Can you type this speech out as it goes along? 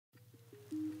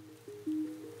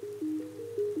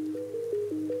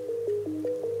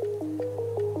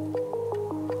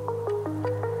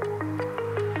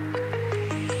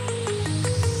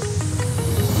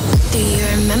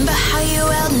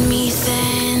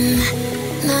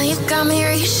got me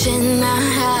reaching out.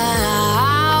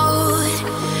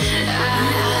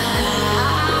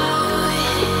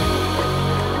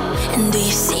 And do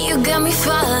you see you got me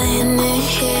falling in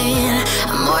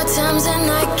more times than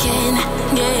I can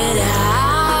get out.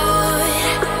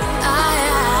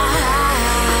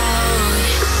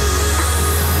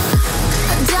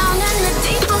 Down in the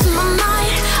deep of my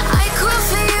mind, I crawl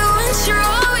for you and you're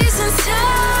always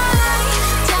inside.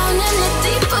 Down in the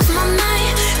deep of my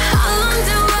mind, how long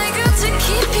do I got to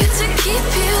keep you, to keep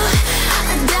you?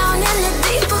 Down in the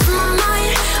deep of my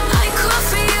mind, I crawl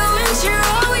for you and you're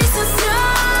always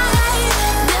inside.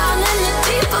 Down in the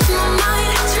deep of my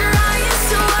mind, trying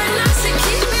so hard not to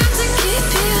keep you, to keep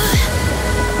you.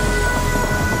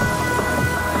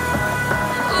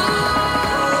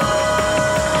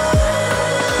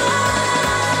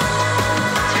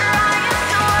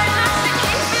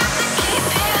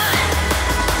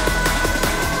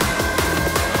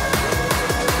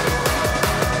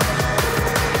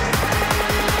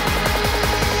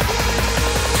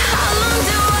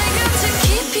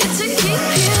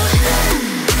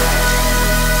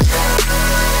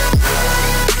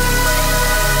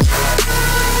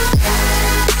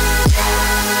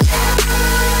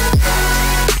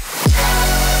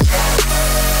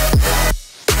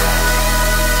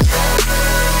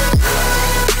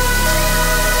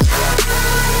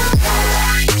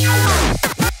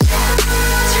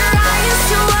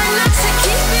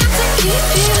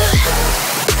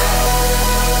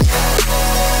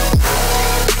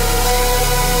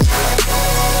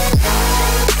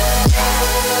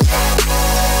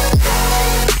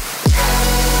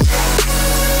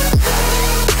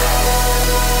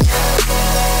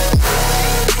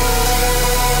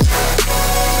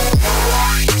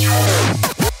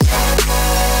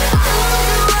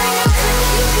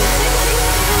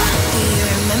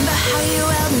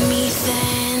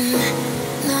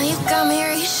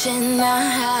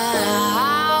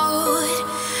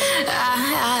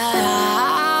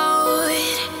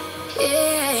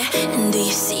 And do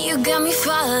you see you got me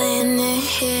falling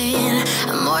in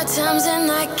more times than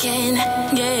I can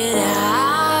get